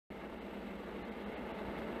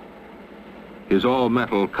His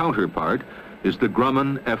all-metal counterpart is the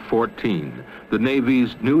Grumman F-14, the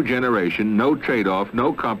Navy's new generation, no trade-off,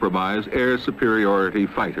 no compromise air superiority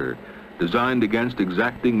fighter. Designed against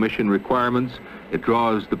exacting mission requirements, it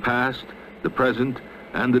draws the past, the present,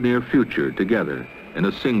 and the near future together in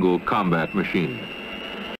a single combat machine.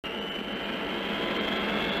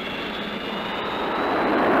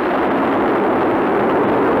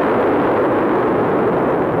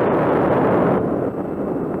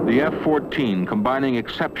 The F-14, combining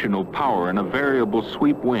exceptional power and a variable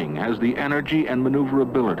sweep wing, has the energy and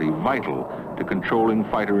maneuverability vital to controlling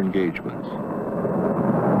fighter engagements.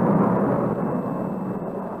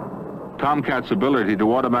 Tomcat's ability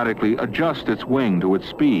to automatically adjust its wing to its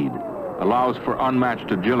speed allows for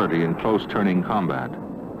unmatched agility in close turning combat.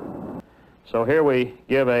 So here we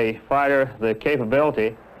give a fighter the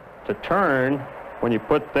capability to turn. When you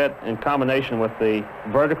put that in combination with the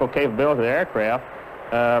vertical capability of the aircraft,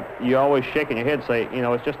 you always shaking your head say, you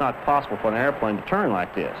know, it's just not possible for an airplane to turn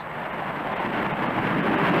like this.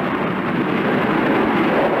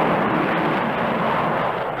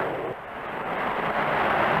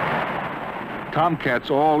 Tomcat's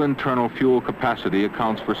all-internal fuel capacity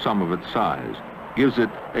accounts for some of its size, gives it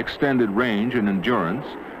extended range and endurance,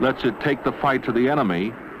 lets it take the fight to the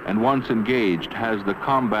enemy, and once engaged has the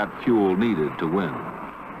combat fuel needed to win.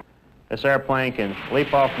 This airplane can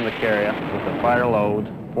leap off from the carrier with a fighter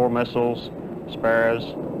load, 4 missiles, spares,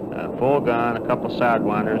 a full gun, a couple of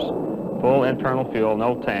sidewinders, full internal fuel,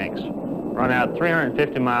 no tanks, run out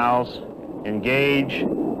 350 miles, engage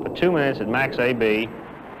for 2 minutes at max AB,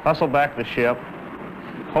 hustle back to the ship,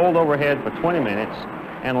 hold overhead for 20 minutes,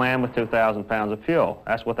 and land with 2,000 pounds of fuel.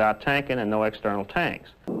 That's without tanking and no external tanks.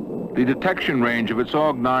 The detection range of its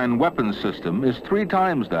AUG-9 weapons system is 3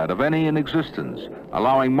 times that of any in existence,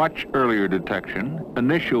 allowing much earlier detection,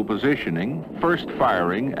 initial positioning, first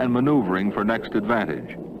firing, and maneuvering for next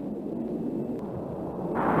advantage.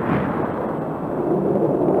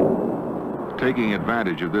 Taking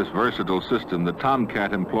advantage of this versatile system, the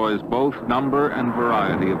Tomcat employs both number and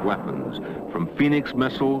variety of weapons, from Phoenix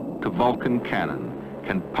missile to Vulcan cannon,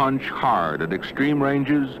 can punch hard at extreme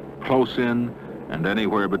ranges, close in, and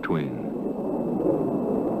anywhere between.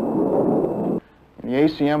 In the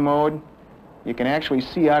ACM mode, you can actually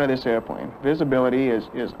see out of this airplane. Visibility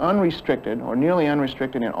is unrestricted, or nearly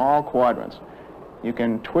unrestricted, in all quadrants. You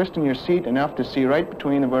can twist in your seat enough to see right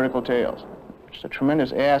between the vertical tails, which is a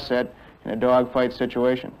tremendous asset in a dogfight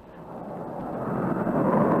situation.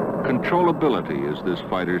 Controllability is this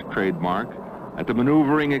fighter's trademark, at the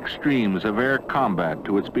maneuvering extremes of air combat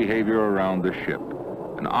to its behavior around the ship.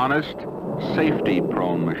 An honest,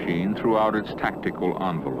 safety-prone machine throughout its tactical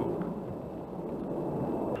envelope.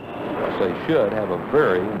 They should have a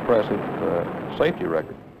very impressive safety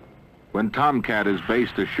record. When Tomcat is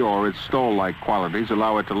based ashore, its stall-like qualities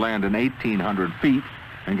allow it to land in 1,800 feet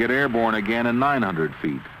and get airborne again in 900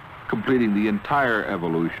 feet, completing the entire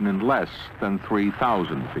evolution in less than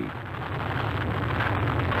 3,000 feet.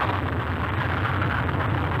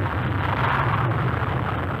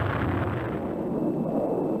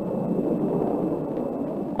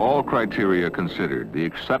 All criteria considered, the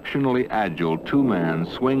exceptionally agile 2-man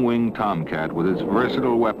swing-wing Tomcat with its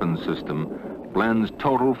versatile weapons system blends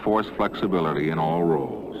total force flexibility in all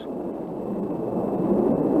roles.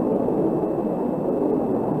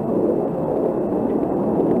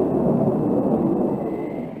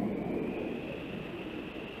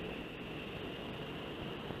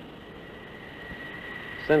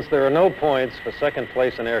 Since there are no points for second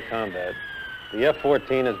place in air combat, the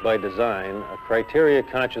F-14 is by design a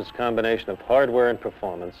criteria-conscious combination of hardware and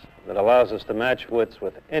performance that allows us to match wits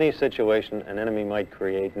with any situation an enemy might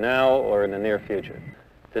create now or in the near future.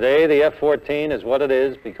 Today, the F-14 is what it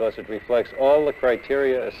is because it reflects all the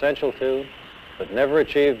criteria essential to, but never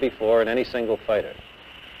achieved before in any single fighter.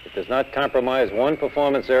 It does not compromise one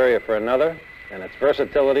performance area for another, and its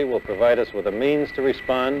versatility will provide us with a means to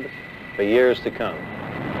respond for years to come.